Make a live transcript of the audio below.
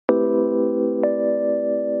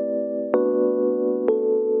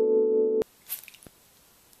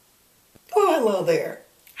Hello there.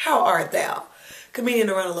 How art thou? Comedian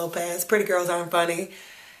Aarona Lopez. Pretty girls aren't funny.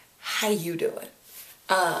 How you doing?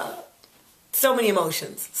 So many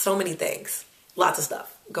emotions, so many things, lots of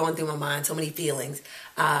stuff going through my mind, so many feelings.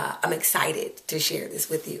 I'm excited to share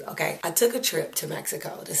this with you, okay? I took a trip to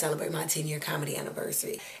Mexico to celebrate my 10-year comedy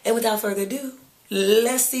anniversary. And without further ado,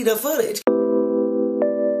 let's see the footage.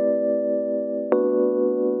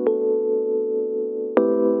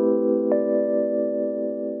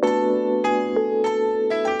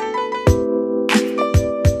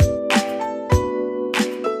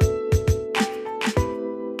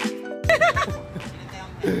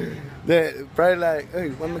 Probably like, hey,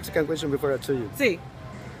 one Mexican question before I tell you. Sí.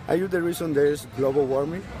 Are you the reason there's global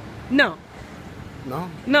warming? No. No?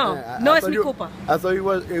 No, Yeah, no es mi culpa. I thought it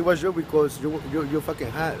was you because you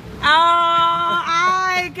fucking hot. Oh,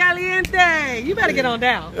 ay, caliente. You better get on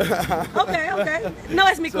down. Okay. No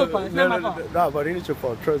es mi culpa. It's not my fault. No, but it is your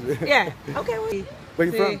fault, trust me. Yeah, okay. Where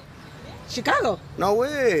you from? Chicago. No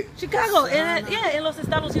way. Chicago, en los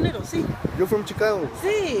Estados Unidos, sí. You're from Chicago?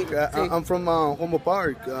 Sí. I'm from Homo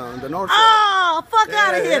Park, the north side. Oh, fuck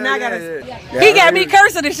out of here. Now I gotta... Yeah, He got me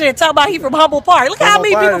cursing and shit, talking about he from Humboldt Park. Look how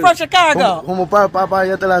many people from Chicago. Homo Park, papa,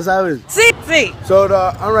 ya te la sabes. Sí. So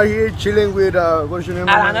I'm right here chilling with, what's your name?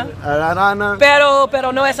 Aarona.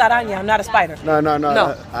 Pero no es araña. I'm not a spider. No.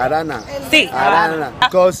 Aarona. Sí. Aarona.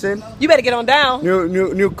 Cousin. You better get on down.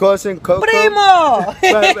 New cousin, Coco. Primo.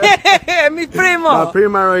 Mi primo. My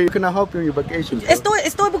prima, right? Can I help you in your vacation? Estoy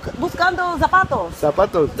buscando zapatos.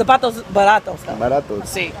 Zapatos? Zapatos baratos. Baratos.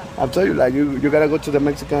 Sí. I'll tell you, like, you gotta go to the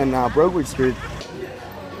Mexican Broadway Street.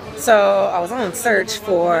 So I was on search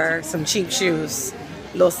for some cheap shoes,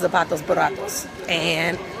 los zapatos baratos,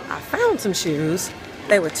 and I found some shoes.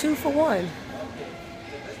 They were 2 for $1.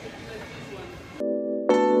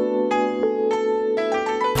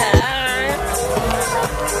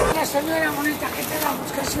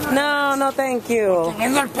 No, thank you.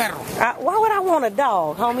 Why would I want a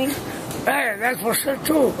dog, homie? Hey, that's for sure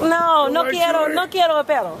too. No quiero a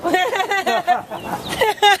perro. This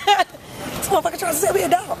motherfucker trying to sell me a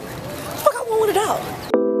dog. Fuck, I want a dog.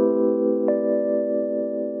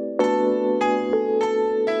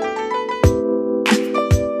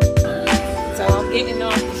 So I'm getting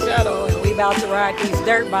off the shuttle and we about to ride these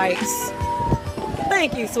dirt bikes.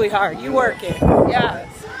 Thank you, sweetheart. You working? Yes.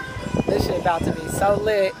 This shit about to be so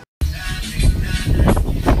lit.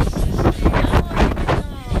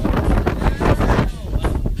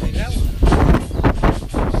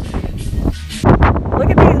 Look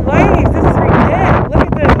at these waves. This is ridiculous. Look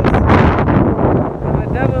at this. I'm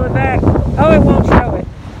gonna double it back. Oh, it won't show it.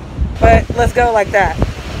 But let's go like that.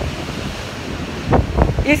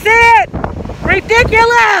 You see it?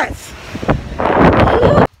 Ridiculous!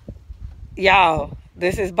 Y'all,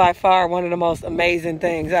 this is by far one of the most amazing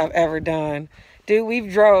things I've ever done. Dude,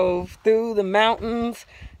 we've drove through the mountains.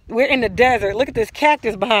 We're in the desert. Look at this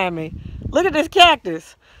cactus behind me. Look at this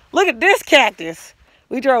cactus. Look at this cactus.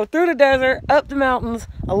 We drove through the desert, up the mountains,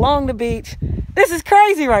 along the beach. This is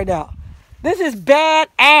crazy right now. This is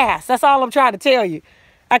badass. That's all I'm trying to tell you.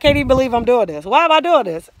 I can't even believe I'm doing this. Why am I doing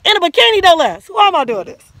this? In a bikini, no less. Why am I doing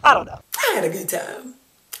this? I don't know. I had a good time.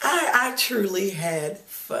 I truly had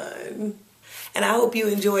fun. And I hope you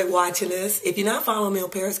enjoyed watching this. If you're not following me on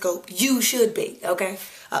Periscope, you should be, okay?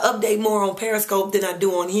 I update more on Periscope than I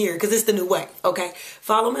do on here because it's the new way, okay?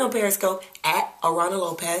 Follow me on Periscope at Aarona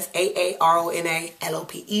Lopez,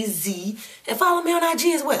 AaronaLopez. And follow me on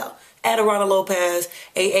IG as well, at Aarona Lopez,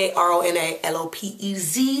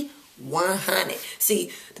 AaronaLopez 100.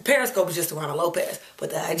 See, the Periscope is just Aarona Lopez, but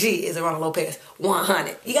the IG is Aarona Lopez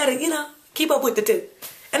 100. You gotta, keep up with the two.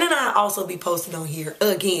 And then I'll also be posting on here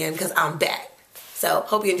again because I'm back. So,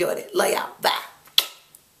 hope you enjoyed it. Love y'all. Bye.